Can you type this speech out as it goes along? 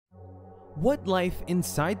what life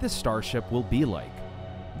inside the Starship will be like.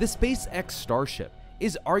 The SpaceX Starship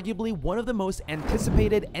is arguably one of the most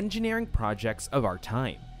anticipated engineering projects of our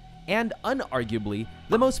time, and unarguably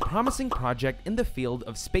the most promising project in the field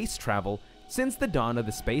of space travel since the dawn of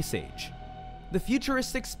the space age. The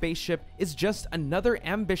futuristic spaceship is just another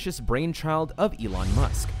ambitious brainchild of Elon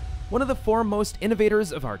Musk, one of the foremost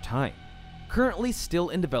innovators of our time. Currently still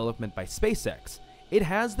in development by SpaceX, it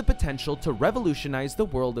has the potential to revolutionize the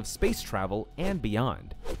world of space travel and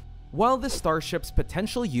beyond. While the Starship's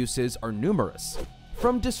potential uses are numerous,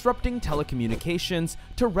 from disrupting telecommunications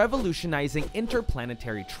to revolutionizing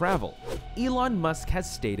interplanetary travel, Elon Musk has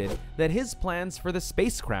stated that his plans for the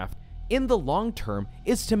spacecraft in the long term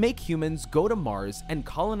is to make humans go to Mars and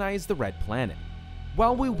colonize the Red Planet.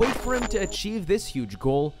 While we wait for him to achieve this huge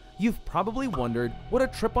goal, you've probably wondered what a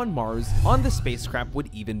trip on Mars on the spacecraft would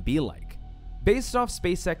even be like. Based off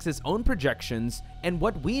SpaceX's own projections and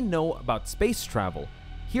what we know about space travel,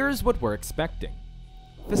 here's what we're expecting.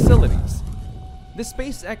 Facilities. The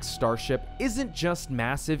SpaceX Starship isn't just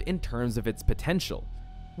massive in terms of its potential.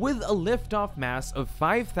 With a liftoff mass of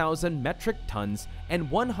 5,000 metric tons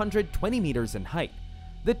and 120 meters in height,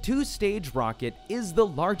 the two-stage rocket is the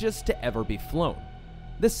largest to ever be flown.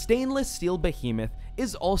 The stainless steel behemoth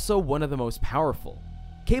is also one of the most powerful,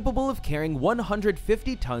 capable of carrying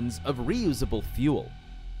 150 tons of reusable fuel.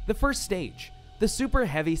 The first stage, the Super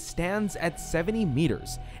Heavy, stands at 70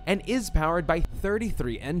 meters and is powered by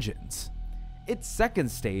 33 engines. Its second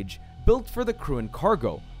stage, built for the crew and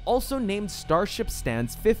cargo, also named Starship,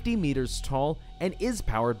 stands 50 meters tall and is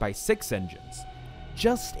powered by 6 engines.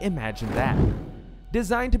 Just imagine that.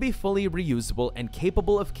 Designed to be fully reusable and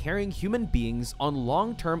capable of carrying human beings on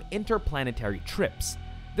long-term interplanetary trips,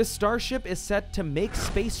 the Starship is set to make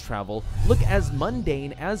space travel look as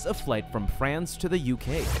mundane as a flight from France to the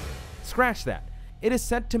UK. Scratch that. It is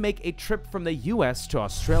set to make a trip from the US to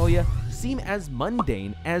Australia seem as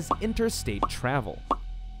mundane as interstate travel.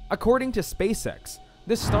 According to SpaceX,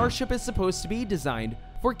 the Starship is supposed to be designed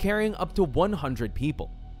for carrying up to 100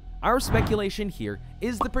 people. Our speculation here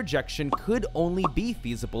is the projection could only be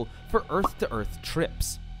feasible for Earth-to-Earth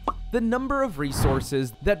trips. The number of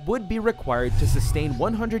resources that would be required to sustain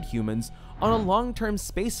 100 humans on a long-term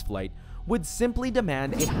space flight would simply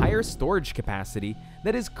demand a higher storage capacity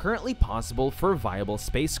that is currently possible for viable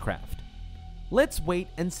spacecraft. Let's wait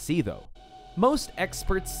and see though. Most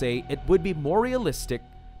experts say it would be more realistic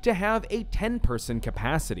to have a 10-person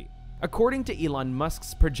capacity. According to Elon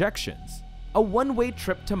Musk's projections, a one-way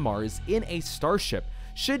trip to Mars in a Starship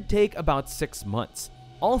should take about 6 months,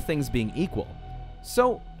 all things being equal.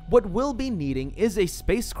 So, what we'll be needing is a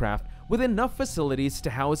spacecraft with enough facilities to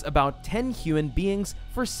house about 10 human beings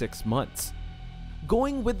for 6 months.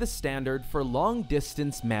 Going with the standard for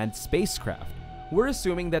long-distance manned spacecraft, we're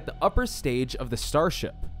assuming that the upper stage of the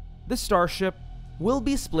Starship will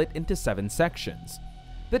be split into 7 sections.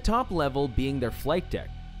 The top level being their flight deck,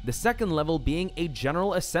 the second level being a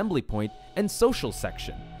general assembly point and social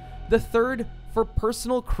section, the third for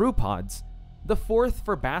personal crew pods, the fourth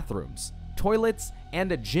for bathrooms, toilets,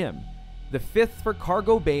 and a gym, the fifth for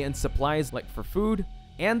cargo bay and supplies like for food,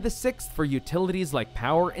 and the sixth for utilities like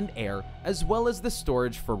power and air, as well as the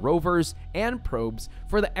storage for rovers and probes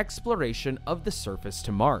for the exploration of the surface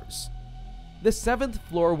to Mars. The seventh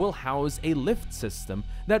floor will house a lift system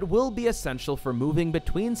that will be essential for moving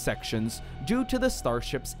between sections due to the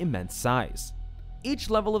Starship's immense size.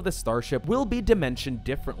 Each level of the Starship will be dimensioned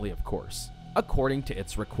differently, of course, according to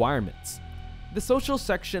its requirements. The social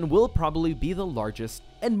section will probably be the largest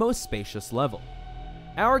and most spacious level.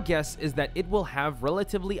 Our guess is that it will have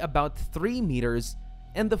relatively about 3 meters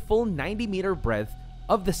and the full 90-meter breadth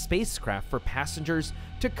of the spacecraft for passengers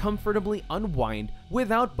to comfortably unwind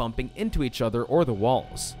without bumping into each other or the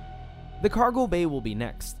walls. The cargo bay will be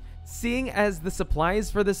next, seeing as the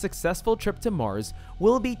supplies for the successful trip to Mars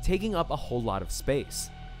will be taking up a whole lot of space.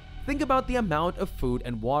 Think about the amount of food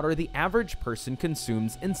and water the average person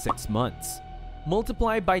consumes in 6 months.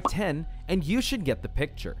 Multiply by 10 and you should get the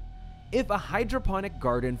picture. If a hydroponic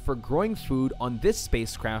garden for growing food on this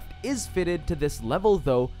spacecraft is fitted to this level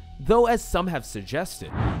though as some have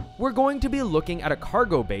suggested, we're going to be looking at a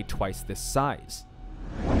cargo bay twice this size.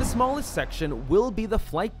 The smallest section will be the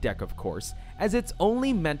flight deck, of course, as it's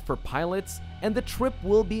only meant for pilots and the trip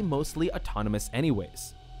will be mostly autonomous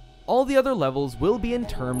anyways. All the other levels will be in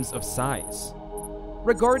terms of size.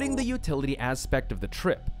 Regarding the utility aspect of the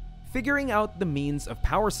trip, figuring out the means of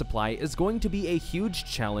power supply is going to be a huge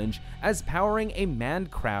challenge, as powering a manned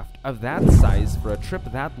craft of that size for a trip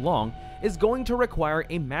that long is going to require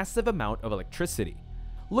a massive amount of electricity.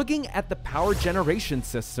 Looking at the power generation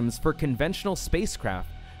systems for conventional spacecraft,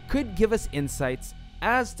 could give us insights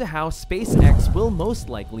as to how SpaceX will most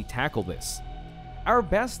likely tackle this. Our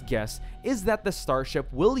best guess is that the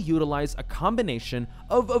Starship will utilize a combination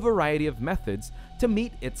of a variety of methods to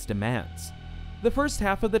meet its demands. The first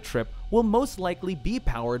half of the trip will most likely be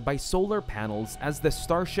powered by solar panels, as the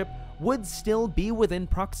Starship would still be within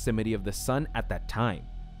proximity of the sun at that time.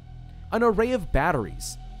 An array of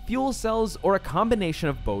batteries, fuel cells, or a combination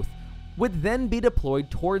of both would then be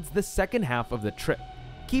deployed towards the second half of the trip,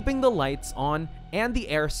 keeping the lights on and the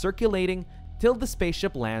air circulating till the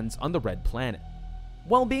spaceship lands on the red planet.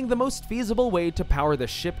 While being the most feasible way to power the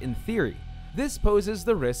ship in theory, this poses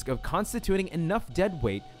the risk of constituting enough dead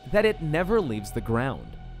weight that it never leaves the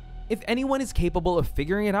ground. If anyone is capable of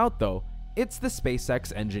figuring it out though, it's the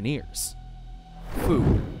SpaceX engineers.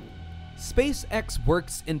 Food. SpaceX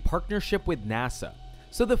works in partnership with NASA,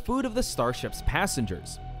 so the food of the Starship's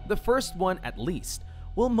passengers, the first one at least,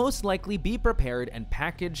 will most likely be prepared and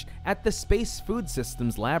packaged at the Space Food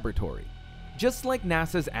Systems laboratory. Just like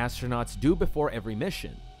NASA's astronauts do before every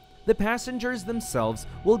mission, the passengers themselves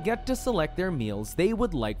will get to select their meals they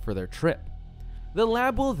would like for their trip. The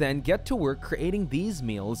lab will then get to work creating these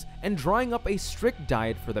meals and drawing up a strict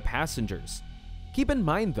diet for the passengers. Keep in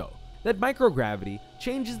mind though, that microgravity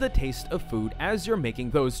changes the taste of food as you're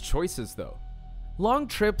making those choices though. Long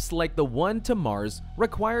trips like the one to Mars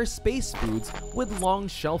require space foods with long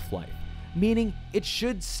shelf life, meaning it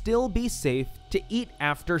should still be safe to eat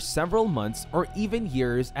after several months or even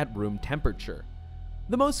years at room temperature.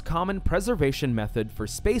 The most common preservation method for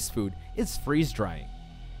space food is freeze drying.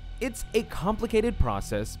 It's a complicated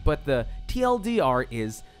process, but the TLDR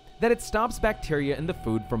is that it stops bacteria in the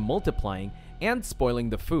food from multiplying and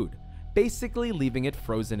spoiling the food, basically leaving it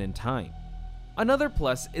frozen in time. Another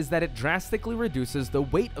plus is that it drastically reduces the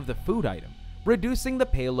weight of the food item, reducing the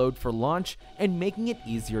payload for launch and making it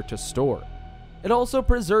easier to store. It also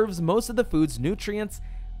preserves most of the food's nutrients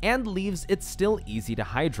and leaves it still easy to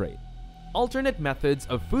hydrate. Alternate methods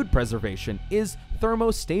of food preservation is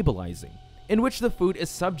thermostabilizing, in which the food is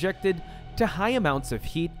subjected to high amounts of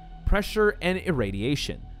heat, pressure, and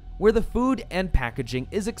irradiation, where the food and packaging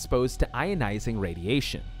is exposed to ionizing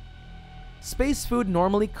radiation. Space food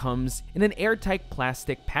normally comes in an airtight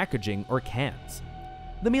plastic packaging or cans.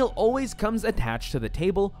 The meal always comes attached to the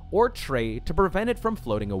table or tray to prevent it from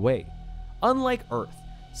floating away. Unlike Earth,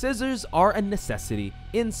 scissors are a necessity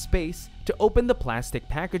in space to open the plastic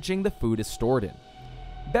packaging the food is stored in.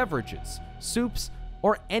 Beverages, soups,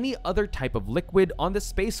 or any other type of liquid on the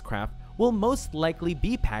spacecraft will most likely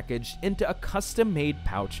be packaged into a custom-made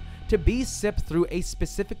pouch to be sipped through a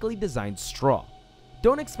specifically designed straw.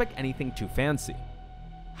 Don't expect anything too fancy.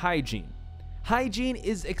 Hygiene. Hygiene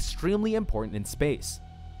is extremely important in space.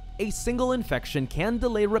 A single infection can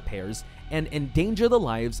delay repairs and endanger the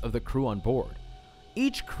lives of the crew on board.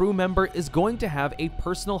 Each crew member is going to have a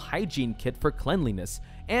personal hygiene kit for cleanliness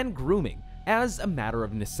and grooming as a matter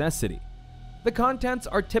of necessity. The contents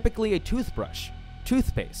are typically a toothbrush,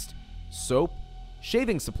 toothpaste, soap,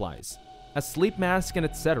 shaving supplies, a sleep mask, and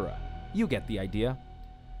etc. You get the idea.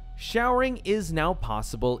 Showering is now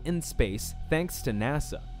possible in space thanks to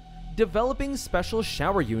NASA, developing special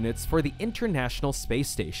shower units for the International Space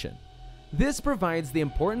Station. This provides the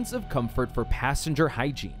importance of comfort for passenger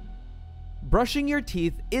hygiene. Brushing your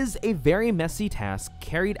teeth is a very messy task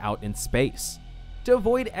carried out in space. To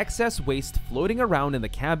avoid excess waste floating around in the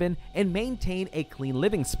cabin and maintain a clean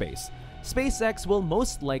living space, SpaceX will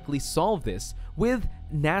most likely solve this with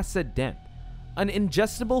NASA Dent, an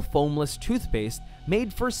ingestible foamless toothpaste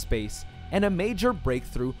made for space and a major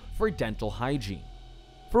breakthrough for dental hygiene.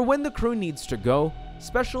 For when the crew needs to go,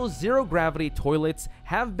 special zero-gravity toilets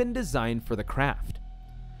have been designed for the craft.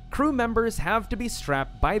 Crew members have to be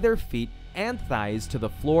strapped by their feet and thighs to the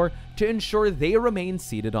floor to ensure they remain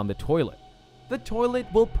seated on the toilet. The toilet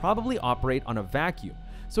will probably operate on a vacuum,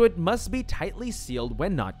 so it must be tightly sealed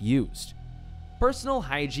when not used. Personal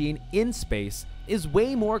hygiene in space is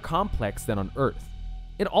way more complex than on Earth.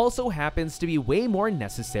 It also happens to be way more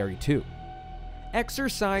necessary too.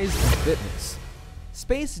 Exercise and fitness.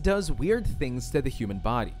 Space does weird things to the human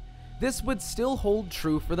body. This would still hold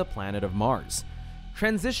true for the planet of Mars.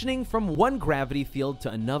 Transitioning from one gravity field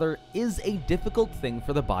to another is a difficult thing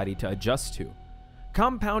for the body to adjust to.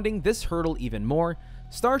 Compounding this hurdle even more,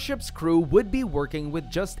 Starship's crew would be working with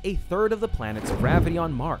just a third of the planet's gravity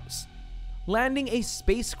on Mars. Landing a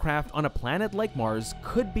spacecraft on a planet like Mars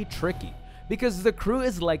could be tricky because the crew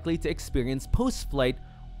is likely to experience post-flight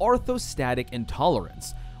orthostatic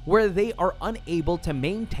intolerance, where they are unable to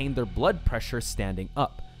maintain their blood pressure standing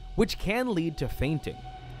up, which can lead to fainting.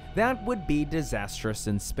 That would be disastrous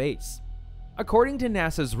in space. According to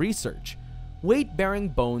NASA's research, weight-bearing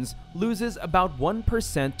bones loses about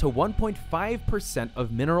 1% to 1.5%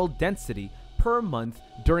 of mineral density per month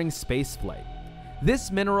during spaceflight.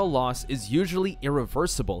 This mineral loss is usually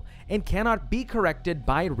irreversible and cannot be corrected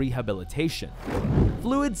by rehabilitation.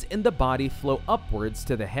 Fluids in the body flow upwards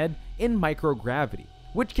to the head in microgravity,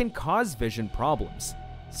 which can cause vision problems.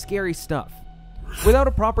 Scary stuff. Without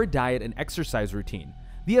a proper diet and exercise routine,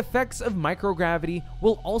 the effects of microgravity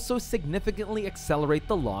will also significantly accelerate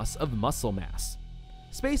the loss of muscle mass.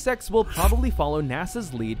 SpaceX will probably follow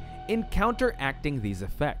NASA's lead in counteracting these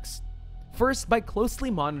effects. First, by closely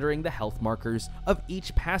monitoring the health markers of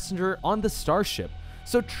each passenger on the Starship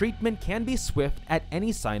so treatment can be swift at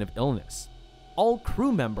any sign of illness. All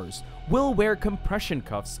crew members will wear compression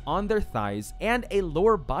cuffs on their thighs and a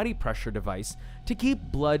lower body pressure device to keep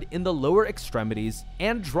blood in the lower extremities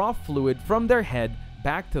and draw fluid from their head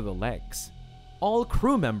back to the legs. All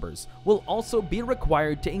crew members will also be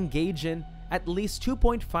required to engage in at least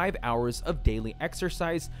 2.5 hours of daily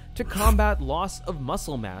exercise to combat loss of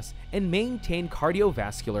muscle mass and maintain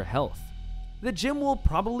cardiovascular health. The gym will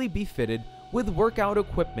probably be fitted with workout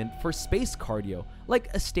equipment for space cardio like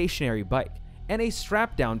a stationary bike and a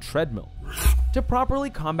strap-down treadmill. To properly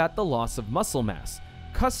combat the loss of muscle mass,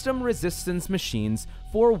 custom resistance machines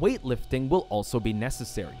for weightlifting will also be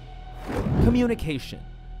necessary. Communication.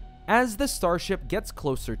 As the Starship gets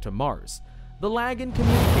closer to Mars, the lag in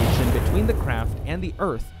communication between the craft and the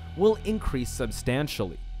Earth will increase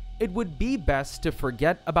substantially. It would be best to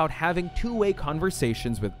forget about having two-way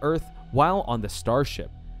conversations with Earth while on the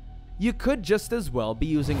Starship. You could just as well be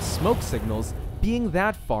using smoke signals being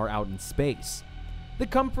that far out in space. The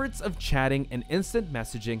comforts of chatting and instant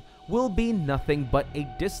messaging will be nothing but a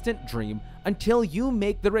distant dream until you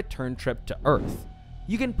make the return trip to Earth.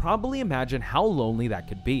 You can probably imagine how lonely that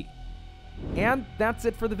could be. And that's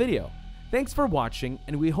it for the video. Thanks for watching,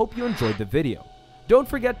 and we hope you enjoyed the video. Don't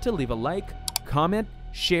forget to leave a like, comment,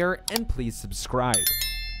 share, and please subscribe.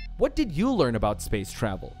 What did you learn about space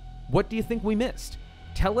travel? What do you think we missed?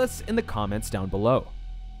 Tell us in the comments down below.